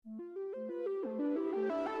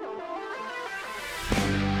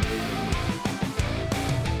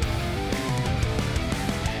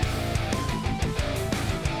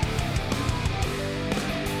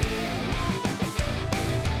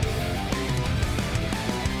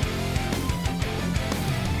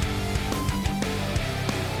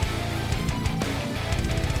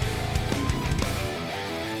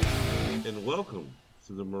welcome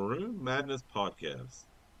to the Maroon Madness podcast.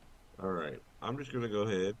 All right, I'm just going to go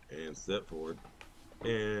ahead and step forward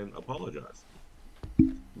and apologize.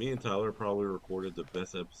 Me and Tyler probably recorded the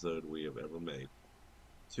best episode we have ever made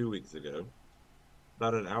 2 weeks ago.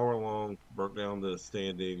 About an hour long, broke down the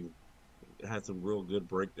standings, had some real good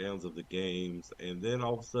breakdowns of the games, and then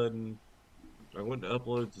all of a sudden, I went to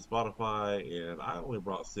upload to Spotify and I only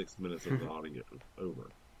brought 6 minutes of the audio over.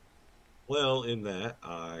 Well, in that,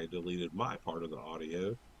 I deleted my part of the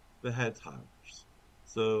audio that had timers.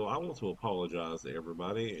 So I want to apologize to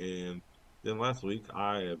everybody. And then last week,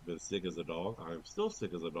 I have been sick as a dog. I am still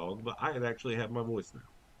sick as a dog, but I had actually had my voice now.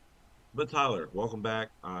 But Tyler, welcome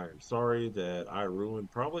back. I'm sorry that I ruined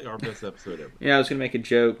probably our best episode ever. Yeah, I was gonna make a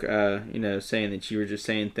joke, saying that you were just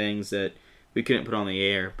saying things that we couldn't put on the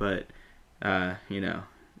air, but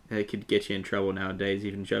it could get you in trouble nowadays,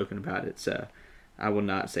 even joking about it. So I will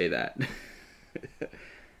not say that.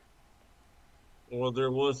 Well,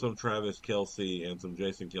 there was some Travis Kelsey and some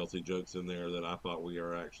Jason Kelsey jokes in there that I thought we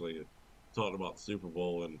are actually talking about the Super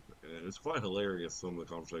Bowl, and it was quite hilarious some of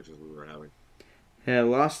the conversations we were having. Yeah,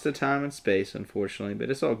 lost the time and space, unfortunately,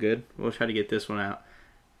 but it's all good. We'll try to get this one out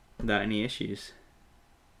without any issues.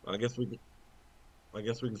 I guess we I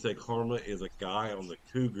guess we can say Karma is a guy on the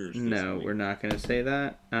Cougars this No, week. we're not going to say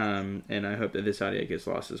that. And I hope that this audio gets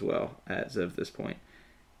lost as well as of this point.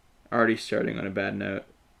 Already starting on a bad note.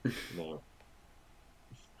 No.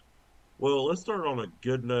 Well, let's start on a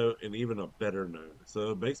good note and even a better note.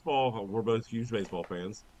 So, baseball, we're both huge baseball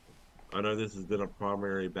fans. I know this has been a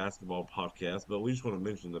primary basketball podcast, but we just want to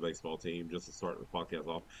mention the baseball team just to start the podcast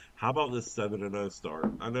off. How about this 7-0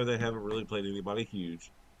 start? I know they haven't really played anybody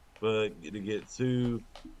huge, but to get two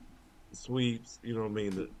sweeps, you know what I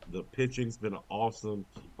mean? The pitching's been awesome.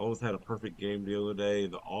 Almost had a perfect game the other day.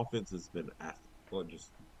 The offense has been well,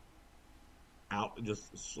 just out,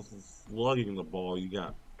 just slugging the ball. You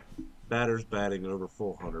got batters batting over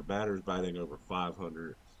 400, batters batting over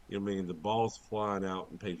 500. You know what I mean? The ball's flying out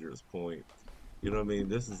in Patriots Point. You know what I mean?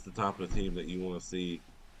 This is the type of team that you want to see,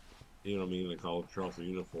 you know what I mean, in a college Charleston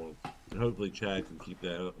uniform. And hopefully Chad can keep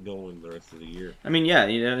that going the rest of the year. I mean, yeah,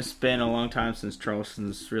 it's been a long time since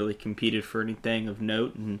Charleston's really competed for anything of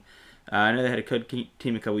note, and I know they had a good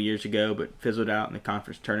team a couple years ago, but fizzled out in the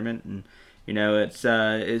conference tournament. And it's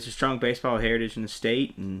a strong baseball heritage in the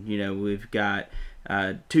state, and we've got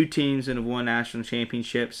two teams that have won national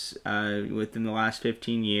championships within the last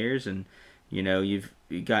 15 years, and you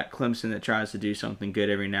got Clemson that tries to do something good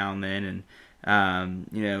every now and then, and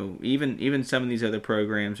even some of these other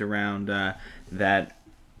programs around that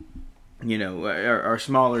are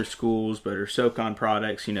smaller schools but are SoCon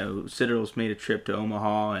products. Citadel's made a trip to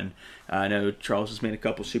Omaha, and I know Charles has made a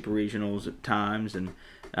couple super regionals at times, and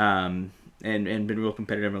been real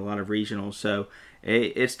competitive in a lot of regionals. So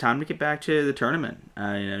it's time to get back to the tournament.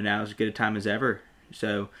 Now is as good a time as ever.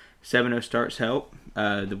 So 7-0 starts help.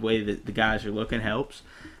 The way that the guys are looking helps.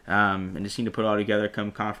 And just need to put it all together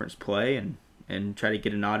come conference play and try to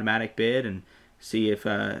get an automatic bid and see if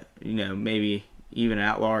maybe even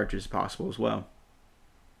at large is possible as well.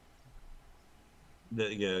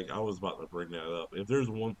 Yeah, I was about to bring that up. If there's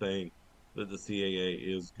one thing that the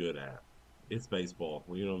CAA is good at, it's baseball.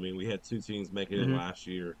 You know what I mean? We had two teams making it Mm-hmm. last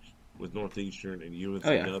year with Northeastern and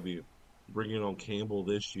Oh yeah, UNCW. Bringing on Campbell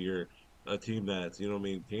this year, a team that's, you know what I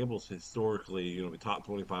mean? Campbell's historically, a top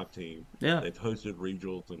 25 team. yeah. They've hosted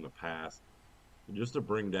regionals in the past. Just to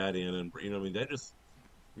bring that in and, you know what I mean? That just,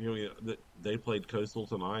 they played Coastal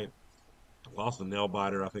tonight. Lost a nail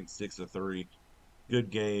biter, I think 6-3. Good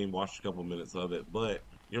game. Watched a couple minutes of it, but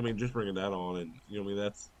just bringing that on, and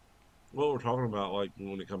that's what we're talking about. Like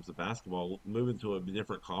when it comes to basketball, moving to a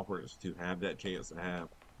different conference to have that chance to have,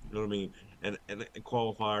 you know what I mean, and a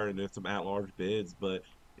qualifier and then some at-large bids. But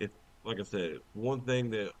if, like I said, one thing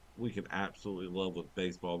that we can absolutely love with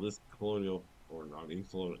baseball, this colonial or not even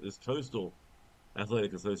colonial, this coastal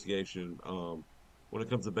athletic association. When it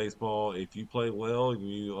comes to baseball, if you play well and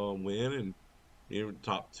you win and you're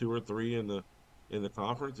top two or three in the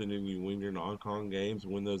conference, and then you win your non-con games,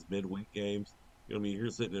 win those midweek games. You know what I mean? You're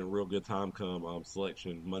sitting in a real good time come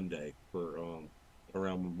selection Monday for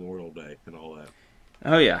around Memorial Day and all that.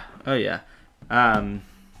 Oh yeah, oh yeah. Um,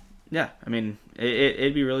 yeah, I mean,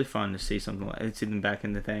 it'd be really fun to see something like see them back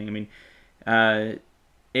in the thing. I mean, uh,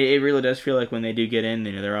 it really does feel like when they do get in,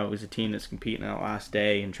 they're always a team that's competing on that last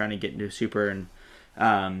day and trying to get into a super. And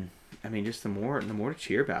I mean, just the more to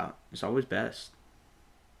cheer about, it's always best.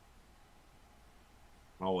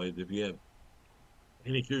 Always, if you have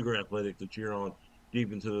any Cougar athletic to cheer on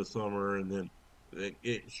deep into the summer, and then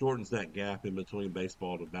it shortens that gap in between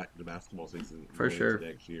baseball to back to basketball season For going into sure.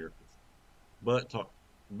 next year. But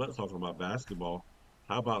But talking about basketball,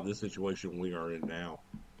 how about this situation we are in now?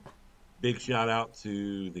 Big shout out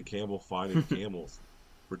to the Campbell Fighting Camels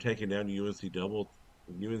for taking down UNCW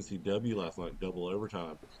last night, double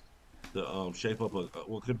overtime, to shape up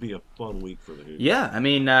what could be a fun week for the Cougars. Yeah, I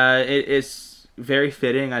mean, it's very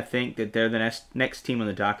fitting. I think that they're the next team on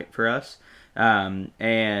the docket for us,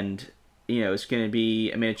 and it's going to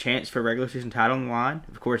be, I mean, a chance for a regular season title on the line.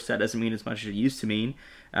 Of course, that doesn't mean as much as it used to mean,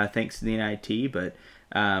 thanks to the NIT. But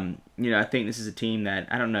I think this is a team that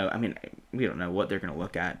I don't know. I mean, we don't know what they're going to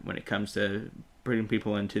look at when it comes to putting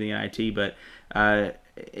people into the NIT, but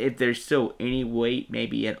if there's still any weight,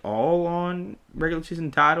 maybe at all, on regular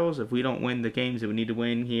season titles, if we don't win the games that we need to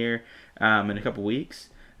win here in a couple weeks,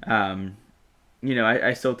 I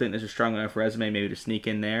still think there's a strong enough resume maybe to sneak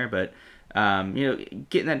in there. But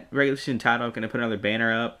getting that regular season title, going to put another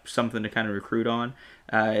banner up, something to kind of recruit on.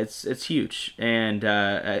 It's huge, and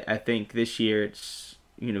I think this year it's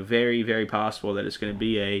very very possible that it's going to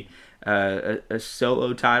be a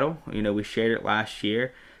solo title. We shared it last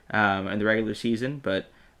year in the regular season, but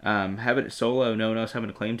having it solo, no one else having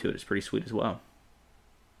a claim to it is pretty sweet as well.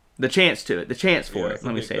 The chance for Yeah, it. it's a Let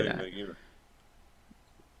me big say thing that. that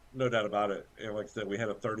no doubt about it. And like I said, we had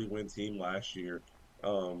a 30-win team last year.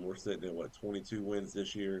 We're sitting at what 22 wins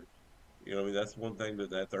this year. I mean, that's one thing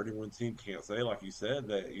that 31 team can't say. Like you said,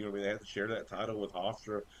 that I mean, they had to share that title with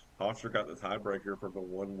Hofstra. Hofstra got the tiebreaker for the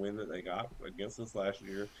one win that they got against us last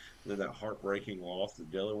year. And then that heartbreaking loss to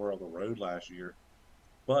Delaware on the road last year.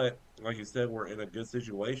 But like you said, we're in a good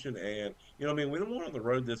situation, and I mean, we don't went on the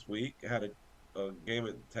road this week. Had a game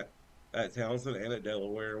at Townsend and at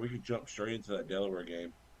Delaware. We could jump straight into that Delaware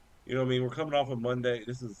game. I mean, we're coming off a Monday.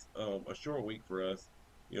 This is a short week for us.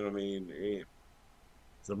 What I mean?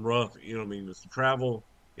 Some rough, I mean, it's travel.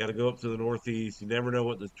 You got to go up to the Northeast. You never know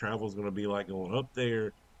what the travel is going to be like going up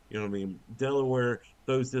there. What I mean? Delaware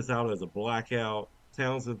throws this out as a blackout.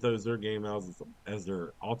 Townsend throws their game out as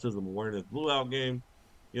their autism awareness blue out game.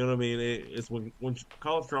 What I mean? It's when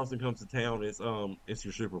College Charleston comes to town, it's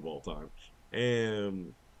your Super Bowl time,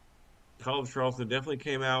 and College Charleston definitely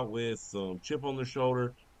came out with some chip on their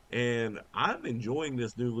shoulder, and I'm enjoying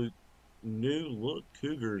this new look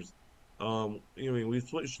Cougars. I mean, we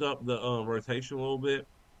switched up the rotation a little bit.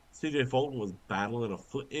 CJ Fulton was battling a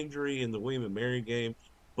foot injury in the William and Mary game,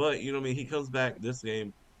 but I mean, he comes back this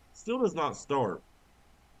game, still does not start,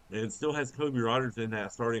 and still has Kobe Rogers in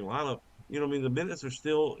that starting lineup. I mean, the minutes are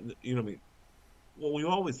still, I mean, well, we've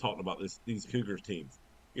always talked about these Cougars teams.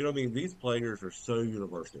 I mean, these players are so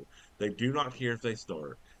universal. They do not care if they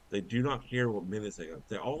start. They do not care what minutes they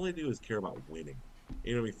got. All they do is care about winning.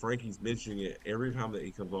 I mean, Frankie's mentioning it every time that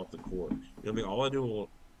he comes off the court. I mean, all I do when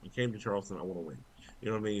I came to Charleston, I want to win.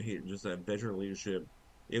 What I mean? He just that veteran leadership.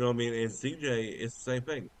 What I mean? And CJ, it's the same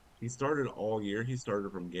thing. He started all year. He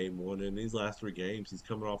started from game one, and these last three games, he's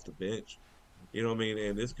coming off the bench. What I mean?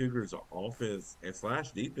 And this Cougars offense and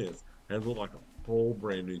slash defense has looked like a whole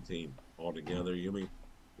brand new team altogether. I mean,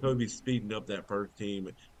 Kobe speeding up that first team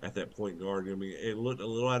at that point guard. I mean, it looked a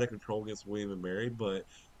little out of control against William and Mary, but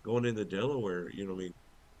going into Delaware, I mean,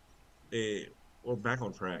 we're back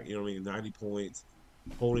on track. I mean, 90 points,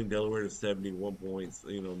 holding Delaware to 71 points.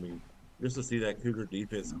 I mean, just to see that Cougar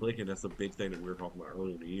defense clicking, that's a big thing that we were talking about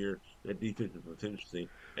earlier in the year. That defensive efficiency,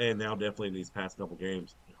 and now definitely in these past couple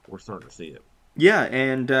games, we're starting to see it. Yeah,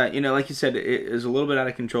 and like you said, it is a little bit out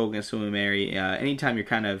of control against William Mary. Anytime you're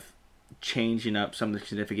kind of changing up something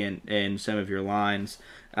significant in some of your lines,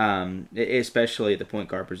 especially at the point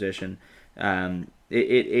guard position, it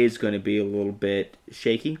is going to be a little bit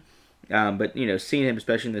shaky. But seeing him,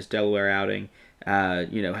 especially in this Delaware outing,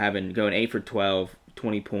 having going 8 for 12,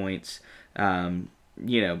 20 points,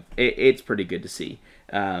 it's pretty good to see.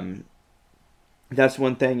 That's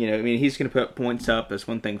one thing, I mean, he's going to put points up. That's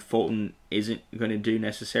one thing Fulton isn't going to do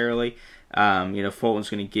necessarily. Fulton's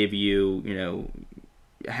going to give you,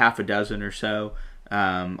 half a dozen or so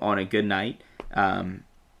on a good night.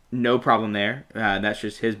 No problem there. That's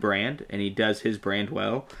just his brand, and he does his brand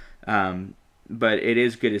well. But it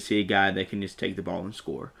is good to see a guy that can just take the ball and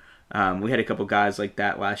score. We had a couple guys like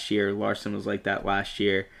that last year. Larson was like that last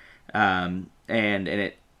year. And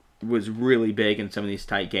it was really big in some of these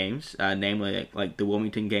tight games, namely like the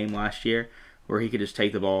Wilmington game last year, where he could just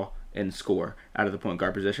take the ball and score out of the point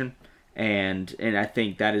guard position. And I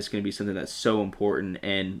think that is going to be something that's so important,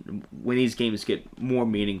 and when these games get more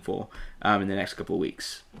meaningful in the next couple of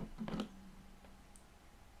weeks.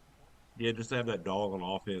 Yeah, just to have that dog on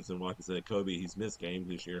offense, and like I said, Kobe, he's missed games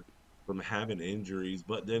this year from having injuries,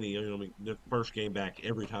 but then I mean, the first game back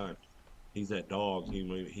every time, he's that dog.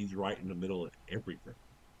 He's right in the middle of everything.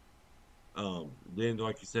 Then,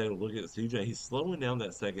 like you said, look at CJ. He's slowing down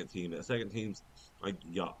that second team. That second team's like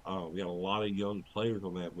we got a lot of young players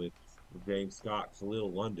on that with James Scott,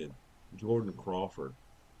 Khalil London, Jordan Crawford.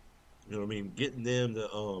 You know what I mean? Getting them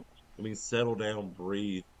to settle down,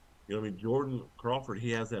 breathe. You know what I mean? Jordan Crawford,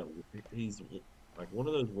 he has that. He's like one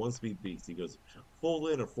of those one-speed beasts. He goes full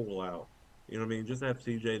in or full out. You know what I mean? Just have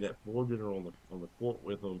CJ that floor general on the court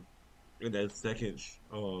with him, and that second,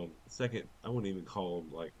 I wouldn't even call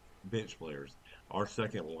them like bench players. Our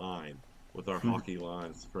second line with our hockey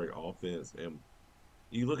lines for offense, and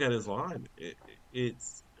you look at his line.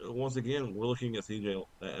 It's once again we're looking at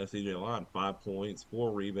CJ line. 5 points,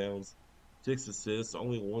 4 rebounds, 6 assists,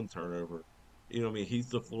 only 1 turnover. You know what I mean? He's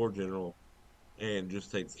the floor general and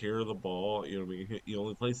just takes care of the ball. You know what I mean? He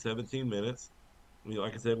only plays 17 minutes. I mean,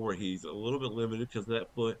 like I said, where he's a little bit limited because of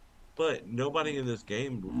that foot. But nobody in this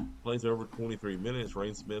game plays over 23 minutes.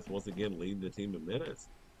 Rain Smith once again leading the team in minutes.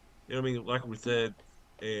 You know what I mean? Like we said,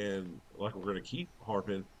 and like we're going to keep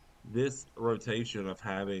harping, this rotation of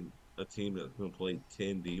having a team that's going to play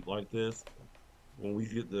 10 deep like this, when we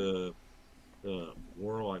get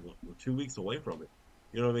we're like we're 2 weeks away from it.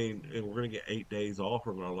 You know what I mean? And we're going to get 8 days off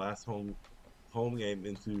from our last home game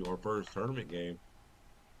into our first tournament game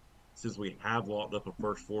since we have locked up a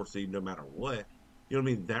first 4 seed no matter what. You know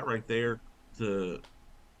what I mean? That right there to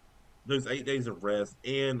those 8 days of rest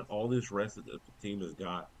and all this rest that the team has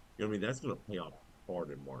got, you know what I mean? That's going to pay off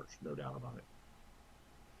hard in March, no doubt about it.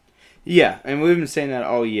 Yeah, and we've been saying that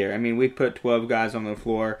all year. I mean, we put 12 guys on the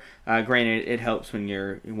floor. Granted, it helps when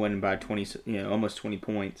you're winning by 20, almost 20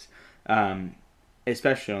 points,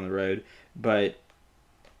 especially on the road. But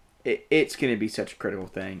it's going to be such a critical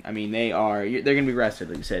thing. I mean, they're going to be rested,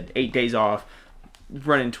 like you said. 8 days off,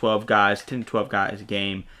 running 12 guys, 10 to 12 guys a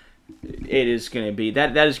game. It is going to be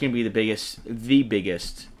that is going to be the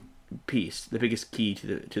biggest piece, the biggest key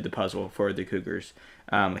to the puzzle for the Cougars.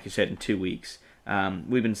 Like you said, in 2 weeks.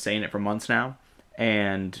 We've been saying it for months now,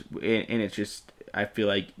 and it's just, I feel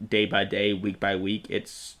like day by day, week by week,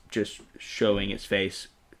 it's just showing its face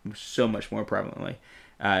so much more prevalently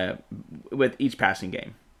with each passing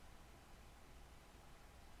game.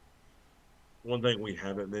 One thing we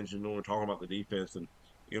haven't mentioned when we're talking about the defense, and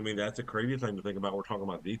you know, I mean, that's a crazy thing to think about. We're talking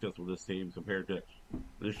about defense with this team compared to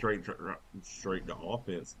the straight to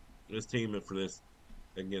offense. This team for this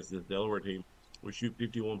against this Delaware team, we shoot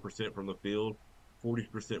 51% from the field,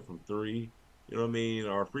 40% from three. You know what I mean?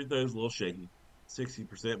 Our free throws a little shaky,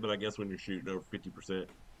 60%, but I guess when you're shooting over 50%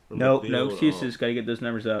 from the No field, excuses. Got to get those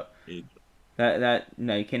numbers up. it, That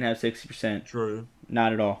no, you can't have 60%. true,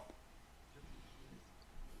 Not at all.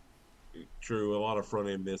 true. A lot of front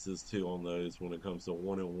end misses too on those when it comes to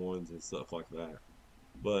 1-on-1s and stuff like that.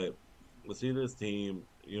 But let's see this team.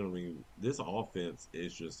 You know what I mean? This offense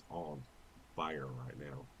is just on fire right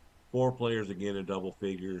now. 4 players again in double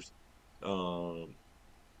figures. Um,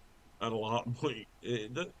 at a lot.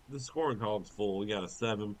 The scoring column's full. You got a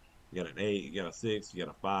 7, you got an 8, you got a 6, you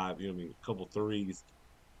got a 5. You know what I mean? A couple threes.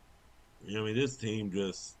 You know what I mean? This team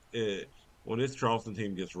when this Charleston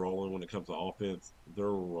team gets rolling when it comes to offense, they're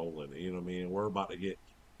rolling. You know what I mean? And we're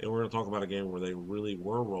going to talk about a game where they really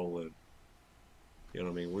were rolling. You know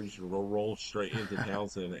what I mean? We're just going to roll straight into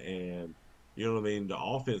Townsend, and you know what I mean? The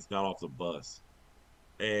offense got off the bus,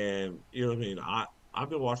 and you know what I mean? I've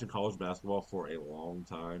been watching college basketball for a long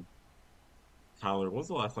time. Tyler, when's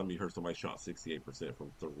the last time you heard somebody shot 68%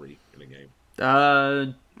 from three in a game?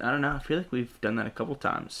 I don't know. I feel like we've done that a couple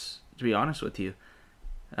times. To be honest with you,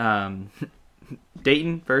 um,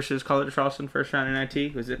 Dayton versus College Charleston first round in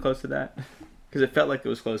IT, was it close to that? Because it felt like it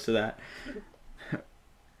was close to that.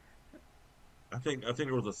 I think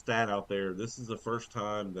there was a stat out there. This is the first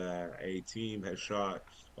time that a team has shot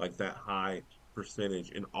like that high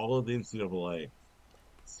percentage in all of the NCAA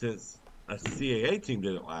since a CAA team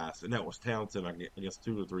did it last, and that was Townsend, I guess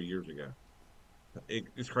 2 or 3 years ago.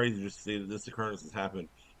 It's crazy just to see that this occurrence has happened.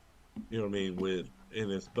 You know what I mean? And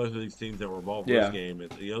it's both of these teams that were involved in this Yeah, game, and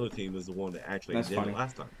the other team is the one that actually that's did it funny.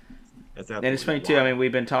 last time. That's And it's absolutely funny too. I wild. mean,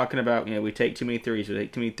 we've been talking about we take too many threes,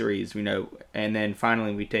 and then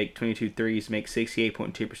finally we take 22 threes, make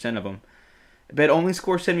 68.2% of them, but only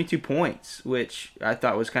score 72 points, which I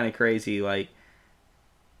thought was kind of crazy. Like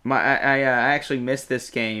I actually missed this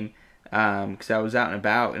game because I was out and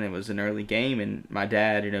about and it was an early game, and my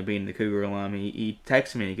dad, being the Cougar alum, he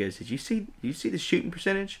texted me and he goes, "Did you see the shooting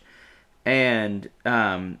percentage?" And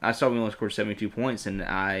I saw we only scored 72 points, and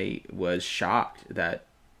I was shocked that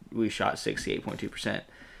we shot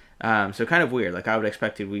 68.2%. So kind of weird. Like I would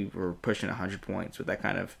expected we were pushing 100 points with that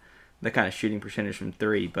kind of shooting percentage from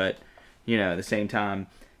three, but at the same time,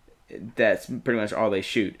 that's pretty much all they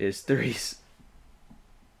shoot is threes.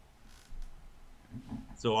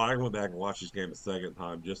 So I went back and watched this game a second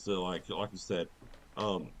time just to like you said.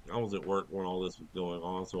 I was at work when all this was going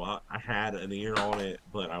on, so I had an ear on it,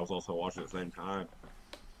 but I was also watching at the same time.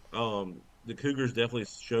 The Cougars definitely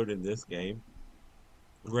showed in this game.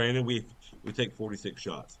 Granted, we take 46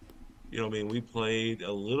 shots. You know what I mean? We played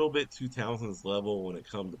a little bit to Townsend's level when it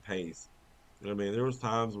come to pace. You know what I mean? There was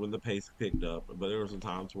times when the pace picked up, but there were some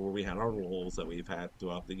times where we had our rolls that we've had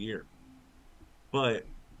throughout the year. But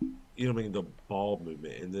you know what I mean? The ball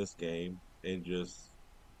movement in this game and just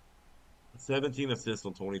 17 assists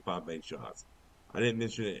on 25 made shots. I didn't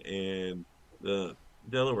mention it in the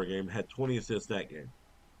Delaware game. Had 20 assists that game.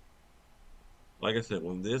 Like I said,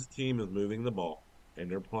 when this team is moving the ball and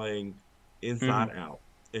they're playing Mm-hmm. inside out,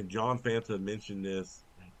 and John Fanta mentioned this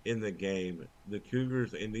in the game, the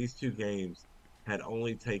Cougars in these two games had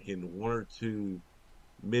only taken one or two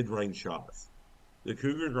mid-range shots. The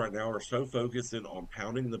Cougars right now are so focused in on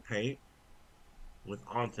pounding the paint with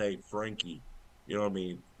Ante, Frankie. You know what I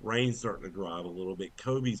mean? Rain's starting to drive a little bit.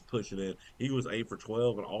 Kobe's pushing in. He was 8 for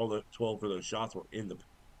 12, and all the 12 for those shots were in the,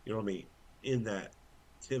 you know what I mean, in that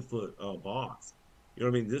 10 foot box. You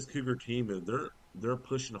know what I mean? This Cougar team is they're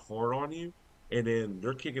pushing hard on you, and then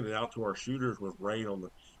they're kicking it out to our shooters with Rain on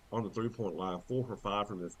the 3 point line, 4 for 5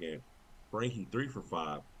 from this game. Frankie 3 for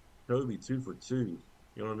 5. Kobe 2 for 2.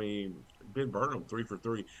 You know what I mean? Ben Burnham 3 for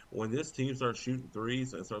 3. When this team starts shooting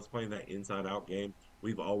threes and starts playing that inside out game,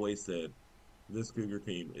 we've always said this Cougar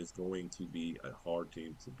team is going to be a hard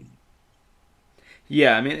team to beat.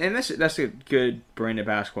 Yeah, I mean, and that's a good brand of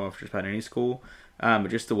basketball for just about any school. But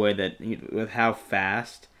just the way that with how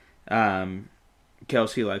fast um,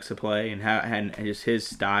 Kelsey likes to play and how and just his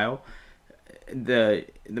style, the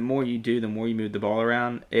more you do, the more you move the ball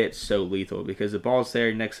around, it's so lethal because the ball's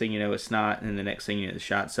there. Next thing you know, it's not, and the next thing you know, the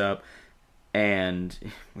shot's up. And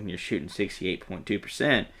when you're shooting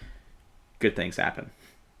 68.2%, good things happen.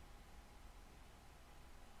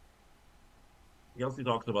 Kelsey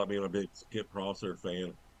talks about being a big Skip Prosser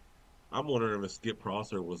fan. I'm wondering if Skip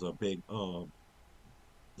Prosser was a big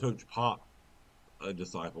Coach Pop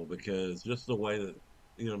disciple because just the way that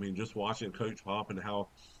you know, what I mean, just watching Coach Pop and how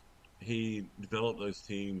he developed those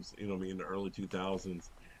teams, you know, what I mean, in the early 2000s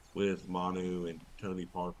with Manu and Tony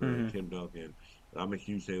Parker and Mm-hmm. Tim Duncan. I'm a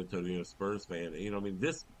huge San Antonio Spurs fan. And, you know, I mean,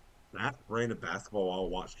 this that brand of basketball I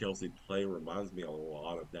watched Kelsey play reminds me a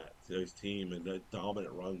lot of that those team and the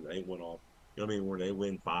dominant run they went on. You know what I mean, where they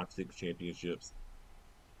win 5, 6 championships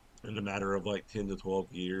in a matter of like 10 to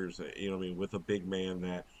 12 years. You know what I mean, with a big man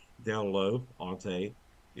that down low, Ante,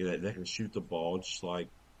 you know, that can shoot the ball just like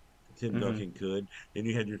Tim Mm-hmm. Duncan could. Then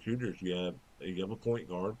you had your shooters. You have a point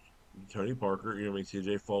guard, Tony Parker. You know what I mean?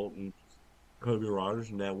 C.J. Fulton, Kobe Rogers,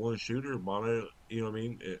 and that one shooter, Mono. You know what I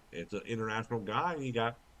mean? It's an international guy. And you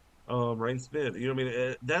got Rain Smith. You know what I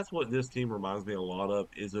mean? That's what this team reminds me a lot of.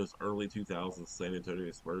 Is those early 2000s San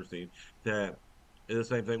Antonio Spurs team that is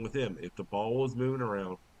the same thing with them. If the ball was moving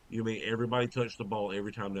around. You mean everybody touched the ball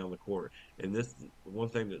every time down the court, and this one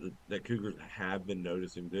thing that Cougars have been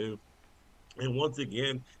noticing do and once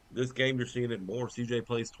again, this game you're seeing it more. CJ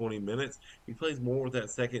plays 20 minutes. He plays more with that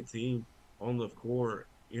second team on the court.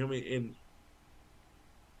 You know what I mean? And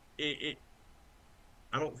it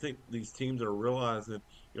I don't think these teams are realizing.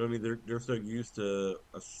 You know what I mean? They're so used to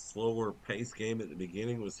a slower pace game at the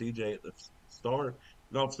beginning with CJ at the start,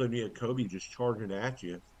 and all of a sudden you had Kobe just charging at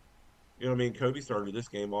you. You know what I mean? Kobe started this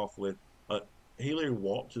game off with a he literally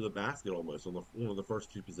walked to the basket almost on the one of the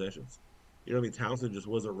first two possessions. You know what I mean? Townsend just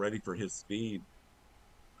wasn't ready for his speed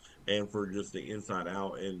and for just the inside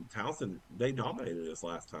out. And Townsend, they dominated us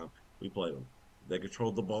last time we played them. They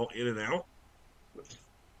controlled the ball in and out,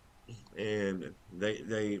 and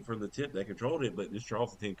they from the tip they controlled it. But this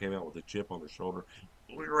Charleston team came out with a chip on their shoulder.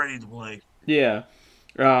 We're ready to play. Yeah.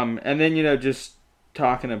 And then just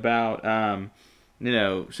talking about some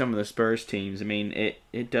of the Spurs teams. I mean,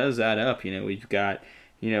 it does add up. We've got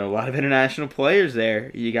a lot of international players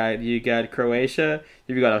there. You got Croatia,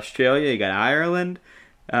 you've got Australia, you got Ireland,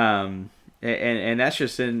 and that's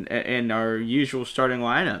just in our usual starting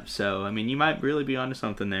lineup. So I mean, you might really be onto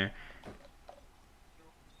something there.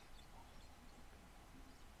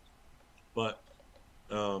 But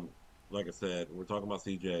like I said, we're talking about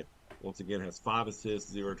CJ. Once again, has 5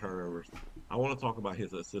 assists, 0 turnovers. I want to talk about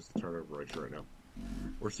his assist to turnover ratio right now.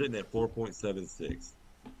 We're sitting at 4.76.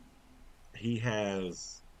 He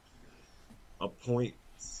has a point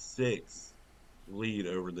 0.6 lead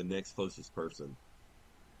over the next closest person.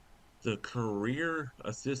 The career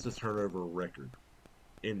assist to turnover record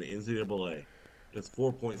in the NCAA is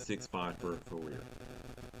 4.65 for a career.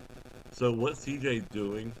 So what CJ's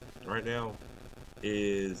doing right now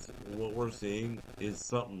is what we're seeing is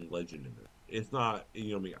something legendary. it's not, I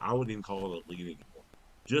mean, I wouldn't even call it a lead anymore.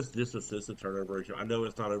 Just this assist to turnover ratio. I know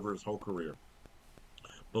it's not over his whole career,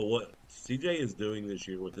 but what CJ is doing this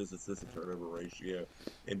year with his assist to turnover ratio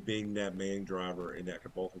and being that main driver and that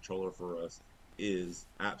ball controller for us is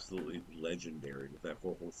absolutely legendary with that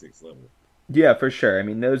 4.6 level. Yeah, for sure. I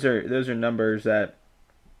mean, those are numbers that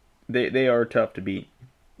they are tough to beat,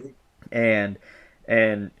 and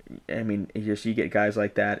and I mean, just you get guys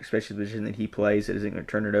like that, especially the position that he plays, that isn't going to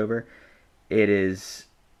turn it over. It is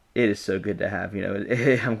it is so good to have.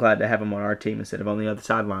 I'm glad to have him on our team instead of on the other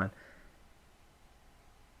sideline.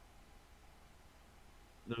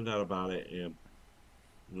 No doubt about it. And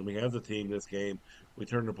when we have the team this game, we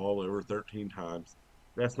turned the ball over 13 times.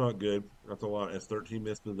 That's not good. That's a lot. That's 13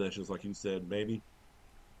 missed possessions, like you said. Maybe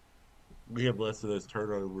we have less of those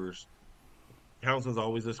turnovers. Townsend's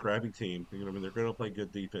always a scrappy team. I mean, they're going to play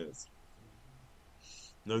good defense,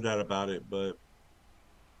 no doubt about it. But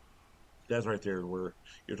that's right there where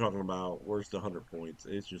you're talking about where's the 100 points.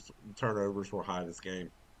 It's just turnovers were high this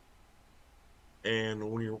game.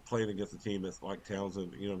 And when you're playing against a team that's like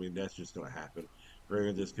Townsend, I mean, that's just going to happen.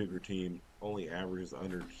 Granted, this Cougar team only averages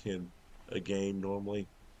under 10 a game normally,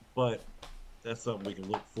 but that's something we can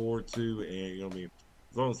look forward to. And, I mean,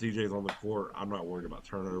 as long as CJ's on the court, I'm not worried about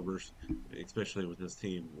turnovers, especially with this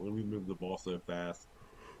team. When we move the ball so fast,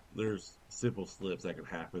 there's simple slips that can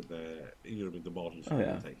happen that, the ball just Oh will be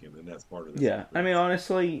yeah, taken, and that's part of this yeah. I mean, offense.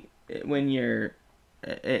 honestly, when you're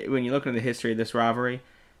when you look into the history of this rivalry,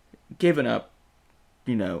 giving up,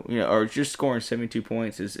 or just scoring 72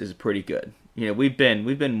 points is pretty good. We've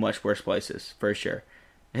been much worse places for sure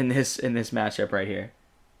in this matchup right here.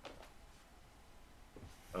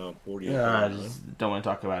 48 to 1, I huh? just don't want to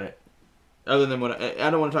talk about it. Other than what I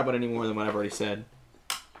don't want to talk about it any more than what I've already said.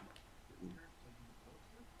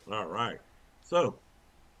 All right. So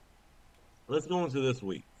let's go into this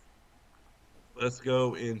week. Let's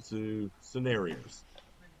go into scenarios.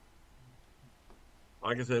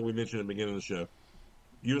 Like I said, we mentioned at the beginning of the show,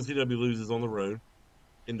 UNCW loses on the road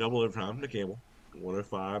in double overtime to Campbell,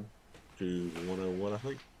 105 to 101, I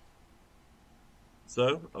think.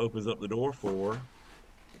 So opens up the door for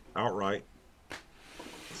outright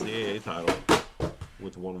CAA title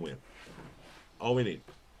with one win. All we need,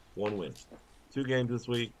 one win. Two games this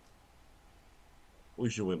week. We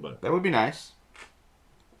should win both. That would be nice.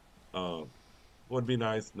 Um, would be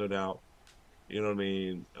nice, no doubt. You know what I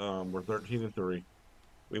mean? We're 13-3.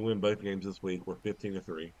 We win both games this week. We're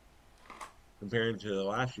 15-3. Comparing to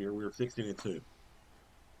last year, we were 16-2.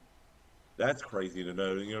 That's crazy to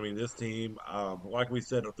know. I mean, this team, like we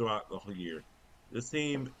said throughout the whole year, this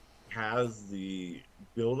team has the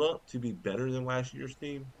build up to be better than last year's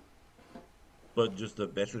team, but just the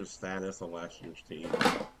veteran status on last year's team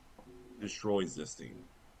destroys this team.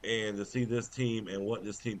 And to see this team and what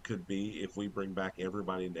this team could be if we bring back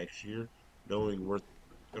everybody next year, knowing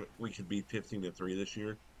we could be 15-3 this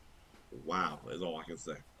year, wow, is all I can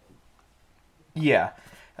say. Yeah.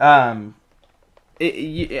 I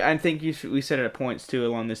think we said it at points too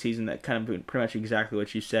along the season that kind of pretty much exactly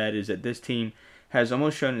what you said is that this team has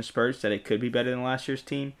almost shown in spurts that it could be better than last year's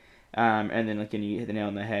team. And then like you hit the nail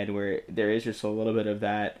on the head where there is just a little bit of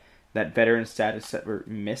that veteran status that we're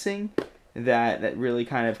missing that really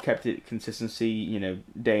kind of kept it consistency,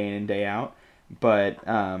 day in and day out. But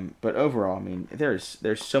overall, I mean, there's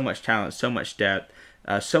so much talent, so much depth,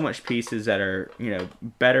 so much pieces that are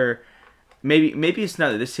better. Maybe it's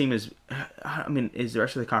not that this team is. I mean, is the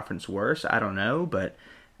rest of the conference worse? I don't know, but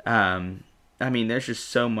I mean, there's just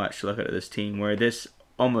so much to look at this team where this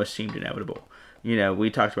almost seemed inevitable. We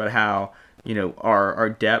talked about how our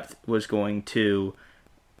depth was going to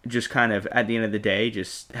just kind of at the end of the day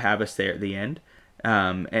just have us there at the end,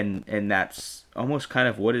 and that's almost kind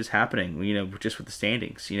of what is happening. Just with the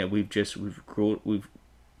standings. We've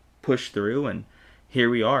pushed through, and here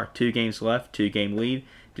we are. 2 games left, 2-game lead.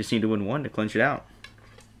 Just need to win one to clinch it out.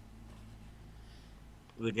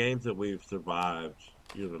 The games that we've survived,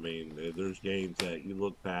 you know what I mean? There's games that you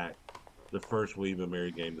look back, the first we even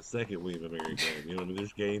married game, the second we even married game. You know what I mean?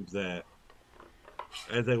 There's games that,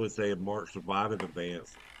 as they would say in March, survive and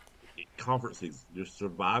advance. Conference season, just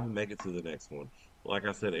survive and make it to the next one. Like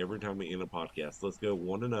I said, every time we end a podcast, let's go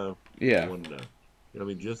 1-0, Yeah. 1-0. I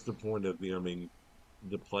mean, just the point of, I mean,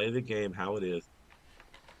 to play the game how it is.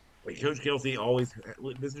 Like Coach Kelsey always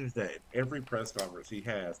listens to that every press conference he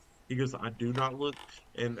has. He goes, "I do not look,"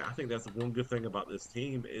 and I think that's one good thing about this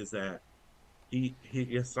team is that he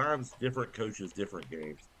assigns different coaches different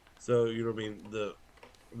games. So what I mean.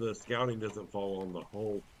 The scouting doesn't fall on the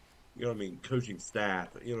whole. I mean, coaching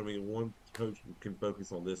staff. What I mean. One coach can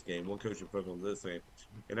focus on this game. One coach can focus on this game,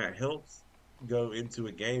 and that helps go into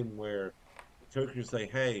a game where coaches say,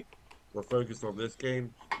 "Hey, we're focused on this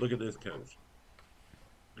game. Look at this coach.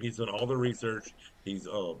 He's done all the research. He's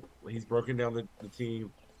broken down the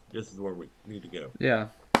team. This is where we need to go." Yeah.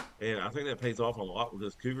 And I think that pays off a lot with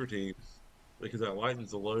this Cougar team because that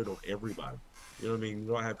lightens the load on everybody. You know what I mean? You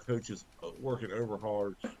don't have coaches working over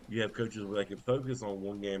hard. You have coaches where they can focus on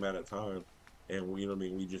one game at a time, and you know what I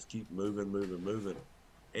mean. We just keep moving, moving, moving,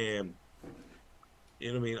 and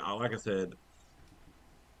you know what I mean. Like I said,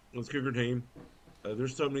 this Cougar team,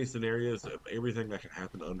 there's so many scenarios of everything that can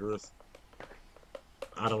happen under us.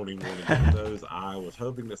 I don't even want to get into those. I was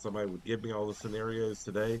hoping that somebody would give me all the scenarios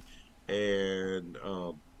today, and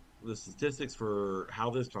the statistics for how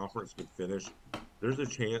this conference could finish. There's a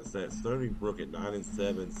chance that Stony Brook at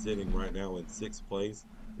 9-7, sitting right now in sixth place,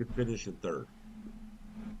 could finish in third.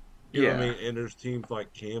 You know what I Yeah. mean? And there's teams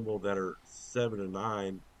like Campbell that are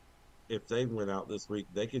 7-9. If they went out this week,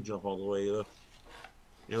 they could jump all the way up.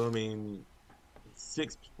 You know what I mean?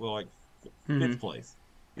 Sixth, well, like Hmm. fifth place.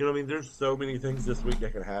 You know what I mean? There's so many things this week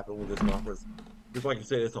that can happen with this conference. Just like you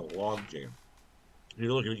said, it's a log jam.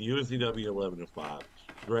 You're looking at UNCW 11-5.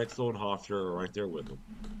 Drexel and Hofstra are right there with them.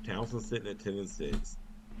 Townsend's sitting at 10-6.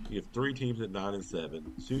 You have three teams at 9-7,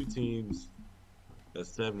 two teams at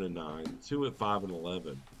 7-9, two at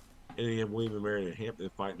 5-11, and you have William and Mary and Hampton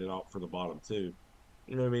fighting it out for the bottom two.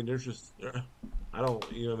 You know what I mean? There's just I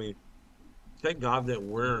don't you know what I mean. Thank God that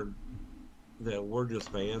we're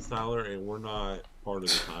just fans, Tyler, and we're not part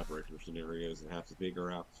of the tiebreaker scenarios and have to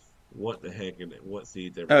figure out what the heck and what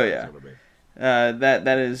seeds Oh everybody's yeah. going to be.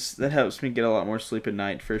 That helps me get a lot more sleep at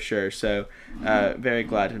night for sure. So, very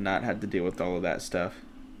glad to not have to deal with all of that stuff.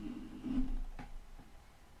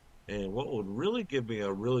 And what would really give me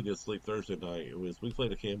a really good sleep Thursday night was we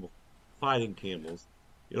played a Campbell, Fighting Camels.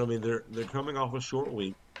 You know what I mean? They're coming off a short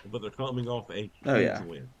week, but they're coming off a Oh huge yeah.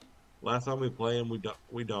 win. Last time we played them,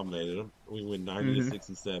 we dominated them. We win 90 to Hmm.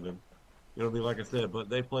 67. You know what I mean? Like I said, but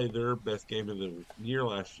they played their best game of the year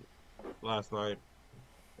last night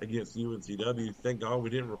against UNCW. Thank God we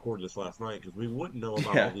didn't record this last night because we wouldn't know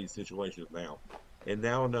about all Yeah. these situations now. And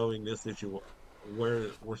now knowing this situation, where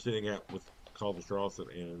we're sitting at with Calder Charleston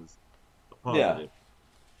is Yeah. positive.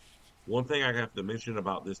 One thing I have to mention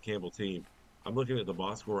about this Campbell team, I'm looking at the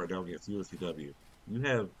box score right now against UNCW. You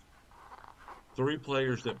have three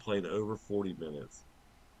players that played over 40 minutes.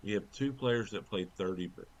 You have two players that played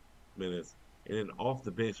 30 minutes. And then off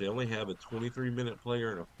the bench, they only have a 23-minute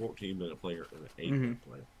player and a 14-minute player and an 8 Hmm. minute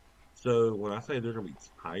player. So when I say they're going to be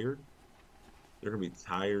tired, they're going to be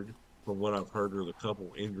tired. From what I've heard, there's a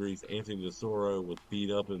couple injuries. Anthony DeSoro was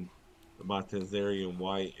beat up by Tanzarian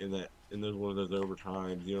White and there's one of those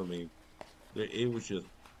overtimes. You know what I mean? It was just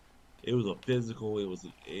it was a physical. It was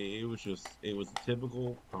a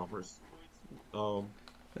typical conference um,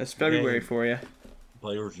 That's February game. for you.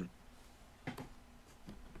 Players,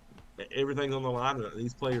 everything's on the line.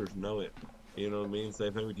 These players know it. You know what I mean?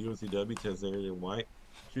 Same thing with UNCW. Tanzanian White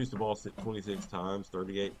shoots the ball 26 times,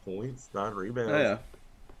 38 points, 9 Oh rebounds, yeah.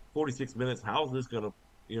 46 minutes. How's this gonna?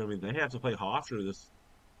 You know what I mean? They have to play Hofstra this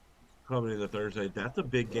coming into Thursday. That's a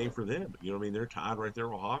big game for them. You know what I mean? They're tied right there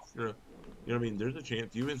with Hofstra. You know what I mean? There's a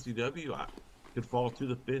chance UNCW could fall to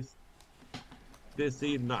the fifth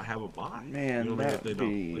seed and not have a bye. You know Man, what I mean? If they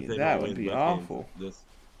don't that would win be both games, awful.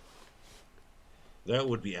 that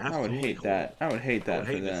would be I would absolutely hate horrible. that. I would hate I would that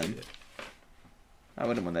for hate to see them. it. I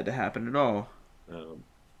wouldn't want that to happen at all. Um,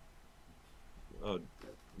 uh,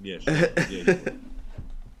 yes, you would. Yeah, you would.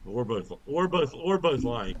 We're both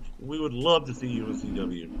lying. We would love to see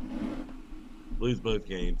UNCW lose both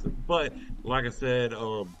games, but like I said,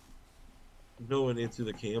 going into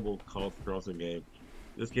the Campbell College Crossing game,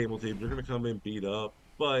 this Campbell team they're going to come in beat up,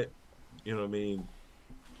 but you know what I mean.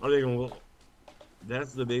 Are they going to?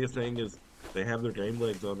 That's the biggest thing is they have their game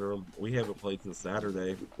legs under them. We haven't played since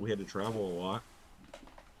Saturday. We had to travel a lot.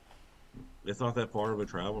 It's not that far of a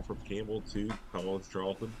travel from Campbell to College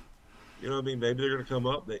Charlton. You know what I mean? Maybe they're going to come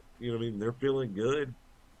up. You know what I mean? They're feeling good.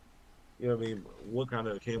 You know what I mean? What kind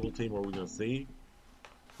of Campbell team are we going to see?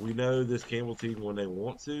 We know this Campbell team, when they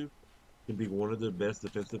want to, can be one of the best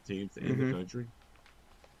defensive teams in the Hmm. country.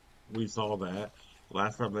 We saw that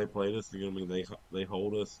last time they played us. You know what I mean? They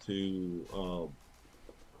hold us to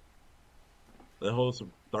they hold us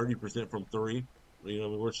 30% from three. You know, I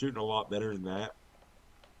mean, we're shooting a lot better than that.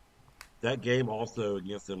 That game also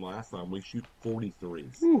against them last time, we shoot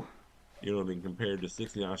 43s. Whew. You know what I mean? Compared to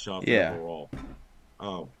 69 shots Yeah. overall.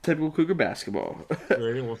 Typical Cougar basketball.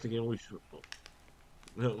 Granted, once again,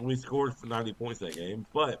 we scored for 90 points that game,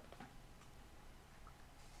 but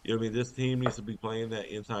you know what I mean? This team needs to be playing that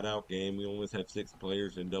inside out game. We almost had six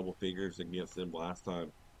players in double figures against them last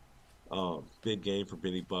time. Big game for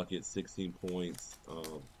Benny Bucket, 16 points.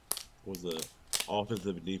 Was a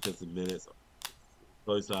offensive and defensive minutes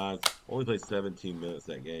both sides. Only played 17 minutes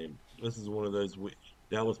that game. This is one of those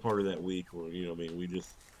that was part of that week where we just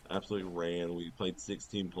absolutely ran. We played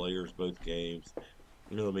 16 players both games.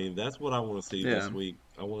 That's what I want to see Yeah. this week.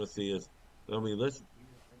 I want to see us. I mean, let's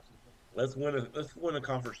win a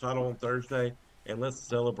conference title on Thursday and let's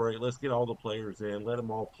celebrate. Let's get all the players in. Let them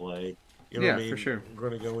all play. Yeah, for sure. We're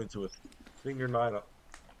going to go into a senior night.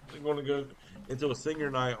 We're going to go into a senior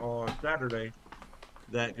night on Saturday.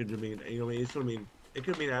 That could mean it's going to mean it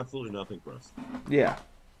could mean absolutely nothing for us. Yeah.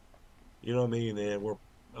 You know what I mean? And we're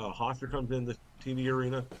Hofstra comes in the TD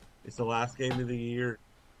Arena. It's the last game of the year.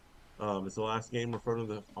 It's the last game in front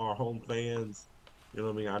of our home fans. You know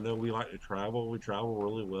what I mean? I know we like to travel. We travel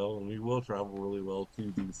really well, and we will travel really well to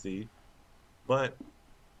DC. But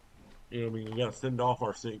we got to send off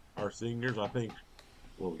our seniors. I think.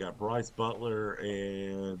 Well, we got Bryce Butler,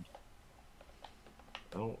 and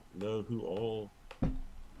I don't know who all.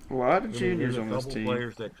 A lot of There's juniors a on this couple team.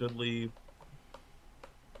 players that could leave.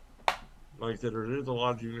 Like I said, there is a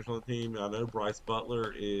lot of juniors on the team. I know Bryce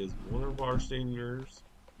Butler is one of our seniors.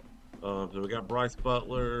 So we got Bryce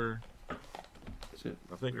Butler. Is it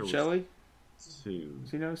I think there was Shelley? two.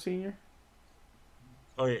 Is he no senior?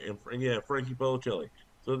 Oh yeah, and yeah, Frankie Bolicelli.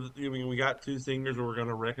 So we got two seniors, and we're going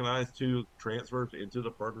to recognize two transfers into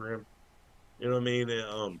the program. You know what I mean?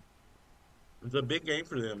 It's a big game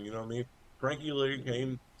for them. You know what I mean? Frankie Lee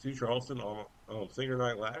came to Charleston on senior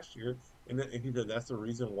night last year, and he said that's the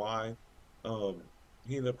reason why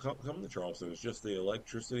he ended up coming to Charleston. It's just the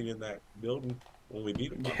electricity in that building when we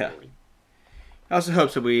beat him by Yeah. 40. I also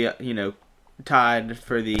hope that we, tied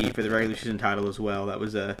for the regular season title as well. That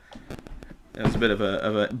was a bit of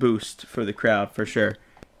a boost for the crowd for sure.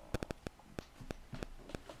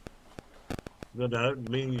 No doubt,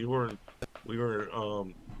 me and you were we were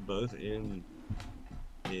both in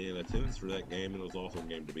attendance for that game, and it was also a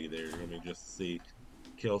game to be there. I mean, just to see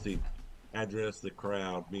Kelsey address the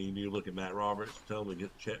crowd. Me and you look at Matt Roberts, tell him to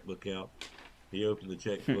get the checkbook out. He opened the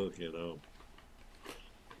checkbook,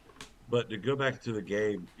 but to go back to the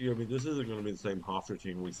game, this isn't going to be the same Hofstra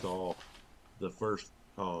team we saw the first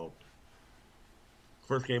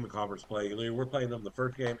game of conference play. We're playing them the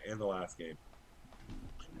first game and the last game.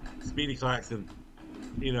 Speedy Claxton,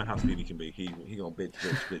 you know how Speedy can be. He gonna bitch,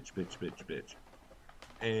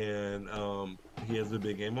 and he has a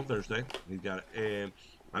big game on Thursday. He's got and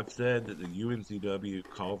I've said that the UNCW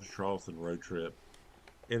College Charleston road trip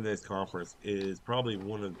in this conference is probably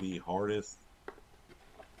one of the hardest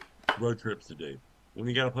road trips to do. When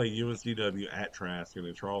you got to play UNCW at Trask and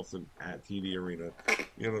then Charleston at TD Arena,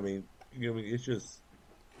 you know what I mean.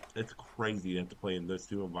 It's crazy to have to play in those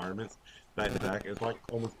two environments back to back. It's like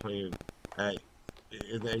almost playing at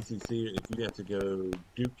in the ACC if you have to go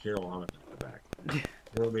Duke Carolina back to back.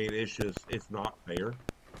 You know what I mean? It's not fair.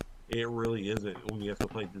 It really isn't when you have to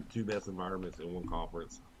play the two best environments in one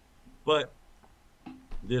conference. But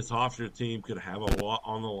this Hofstra team could have a lot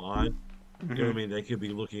on the line. You know what I mean? They could be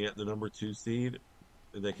looking at the number 2 seed.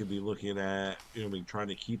 They could be looking at trying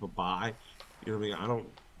to keep a bye. You know what I mean?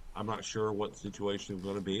 I'm not sure what the situation is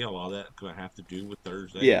going to be. A lot of that's going to have to do with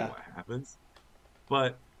Thursday and Yeah. what happens.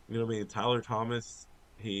 But Tyler Thomas,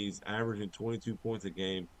 he's averaging 22 points a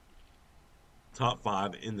game, top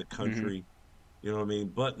 5 in the country. You know what I mean?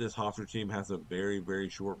 But this Hofstra team has a very, very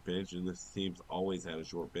short bench, and this team's always had a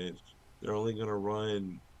short bench. They're only going to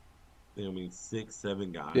run, 6,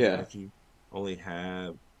 7 guys Yeah. at you. Only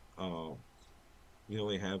have, you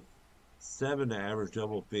only have 7 to average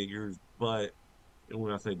double figures, but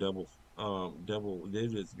when I say double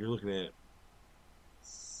digits, you're looking at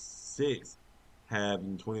 6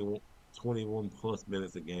 having 21 plus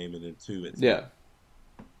minutes a game, and then 2 at 10. Yeah.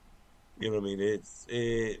 You know what I mean?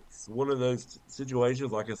 It's one of those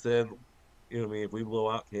situations. Like I said, if we blow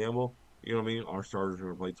out Campbell, our starters are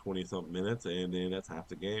going to play 20 something minutes, and then that's half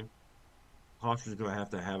the game. Hofstra's going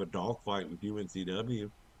to have a dogfight with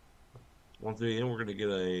UNCW. Once again, we're going to get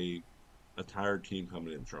a tired team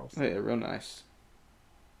coming in Charleston. Yeah, real nice.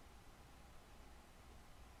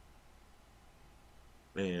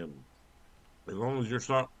 And as long as you're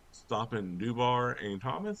stopping Dubar and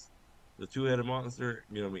Thomas, the two-headed monster,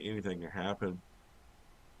 anything can happen.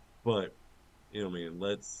 But,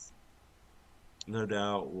 let's, no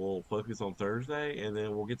doubt, we'll focus on Thursday, and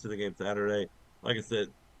then we'll get to the game Saturday. Like I said,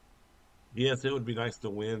 yes, it would be nice to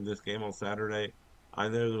win this game on Saturday. I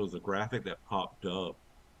know there was a graphic that popped up.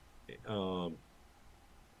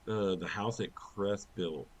 The house at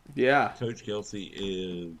Crestville. Yeah. Coach Kelsey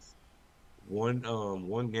is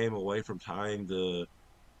one game away from tying the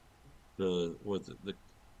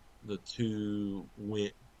the two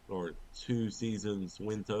win or 2 seasons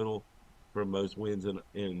win total for most wins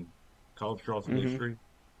in college Charleston Mm-hmm. history.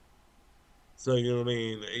 So you know what I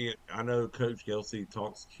mean? I know Coach Kelsey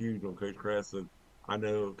talks huge on Coach Kress, and I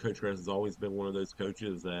know Coach Kress has always been one of those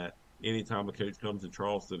coaches that anytime a coach comes to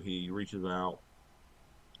Charleston, he reaches out,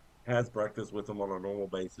 has breakfast with them on a normal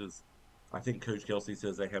basis. I think Coach Kelsey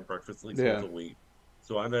says they have breakfast at least once Yeah. a week.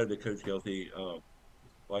 So I know that Coach Kelsey,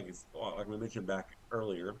 like we mentioned back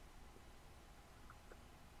earlier,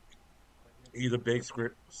 he's a big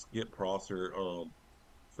Skip Prosser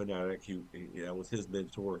fanatic. That was his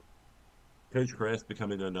mentor. Coach Kress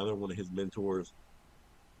becoming another one of his mentors.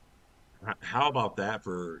 How about that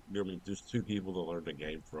for I mean, just two people to learn the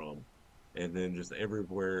game from, and then just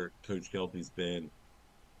everywhere Coach Kelsey's been.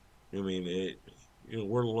 I mean,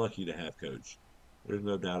 we're lucky to have Coach. There's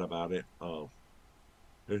no doubt about it.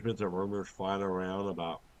 There's been some rumors flying around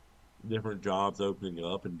about different jobs opening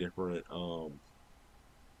up in different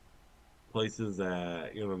places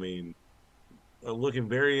that you know what I mean looking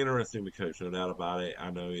very interesting to coach, no doubt about it. I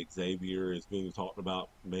know Xavier is being talked about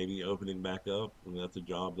maybe opening back up, and that's a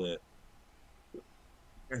job that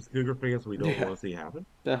as Cougar fans we don't Yeah. want to see happen.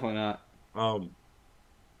 Definitely not. Um,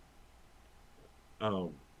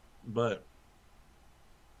 um, but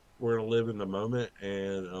we're gonna live in the moment,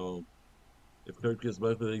 and if Coach gets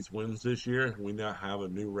both of these wins this year, we now have a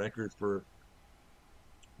new record for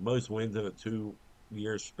most wins in a 2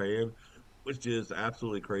 year span, which is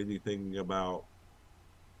absolutely crazy thinking about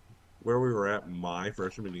where we were at my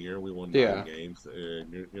freshman year. We won nine Yeah. games,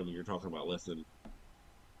 and you're talking about less than.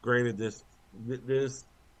 Granted, this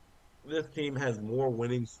this team has more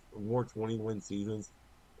winnings, more 20-win seasons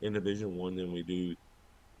in Division One than we do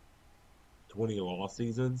 20 loss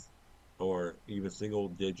seasons, or even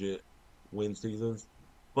single-digit win seasons.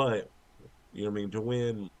 But you know, what I mean, to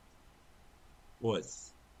win what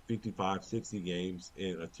 55, 60 games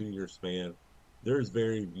in a 2 year span, there's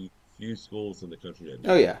very few schools in the country that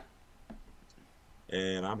Oh do yeah. that.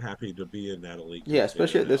 And I'm happy to be in that elite Yeah. group standing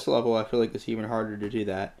Especially at now. this level, I feel like it's even harder to do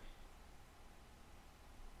that.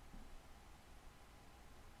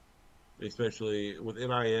 Especially with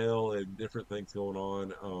NIL and different things going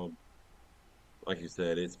on. Like you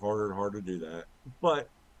said, it's harder and harder to do that. But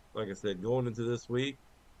like I said, going into this week,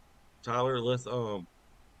 Tyler, let's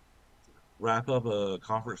wrap up a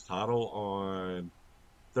conference title on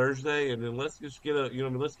Thursday, and then let's just get a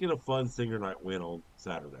let's get a fun senior night win on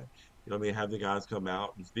Saturday. You know what I mean? Have the guys come out,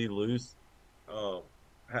 just be loose. Um,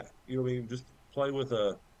 just play with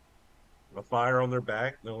a fire on their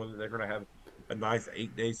back, knowing that they're going to have a nice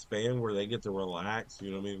 8 day span where they get to relax.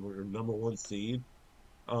 You know what I mean? We're number one seed.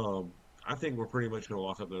 Um, I think we're pretty much going to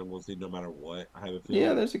lock up the number one seed no matter what. I have a Yeah,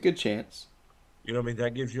 feeling. there's a good chance. You know what I mean?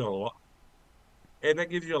 That gives you a lot, and that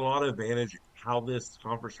gives you a lot of advantage how this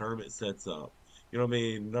conference tournament sets up. You know what I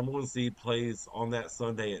mean? Number one seed plays on that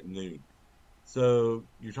Sunday at noon. So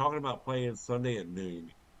you're talking about playing Sunday at noon.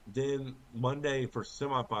 Then Monday for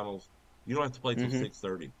semifinals, you don't have to play till Mm-hmm.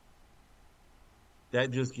 6:30.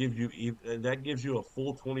 That just gives you that gives you a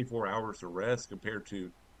full 24 hours to rest compared to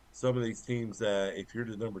some of these teams that if you're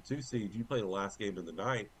the number two seed, you play the last game of the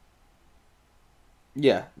night.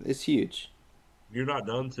 Yeah, it's huge. You're not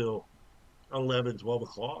done till 11, 12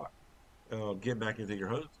 o'clock. Get back into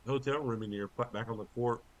your hotel room and you're back on the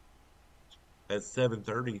court at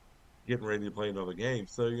 7:30, getting ready to play another game.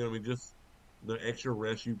 So you know, I mean, just the extra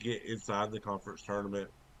rest you get inside the conference tournament.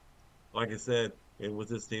 Like I said, and with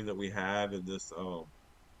this team that we have and this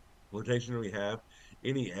rotation that we have,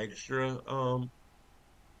 any extra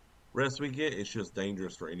rest we get, it's just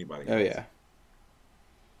dangerous for anybody Oh else. yeah.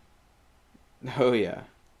 Oh yeah.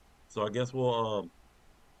 So I guess we'll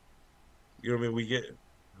you know what I mean,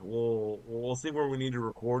 we'll see where we need to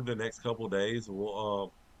record the next couple of days.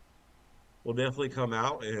 We'll definitely come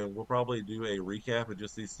out and we'll probably do a recap of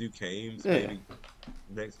just these two games Yeah. Yeah. maybe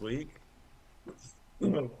next week.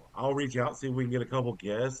 I'll reach out, see if we can get a couple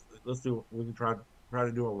guests. We can try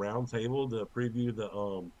to do a round table to preview the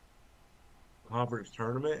conference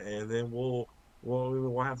tournament, and then we'll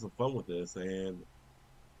have some fun with this, and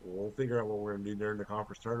we'll figure out what we're gonna do during the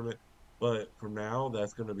conference tournament. But for now,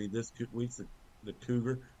 that's gonna be this week's the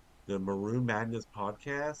Cougar, the Maroon Madness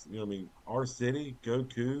podcast. You know, what I mean, our city, go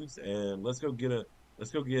Cougs, and let's go get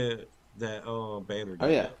that banner Oh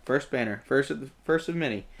dug yeah. up. First banner. First of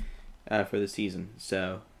many for the season.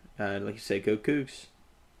 So, like you say, go Cougs.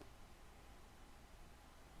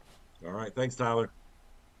 All right, thanks, Tyler.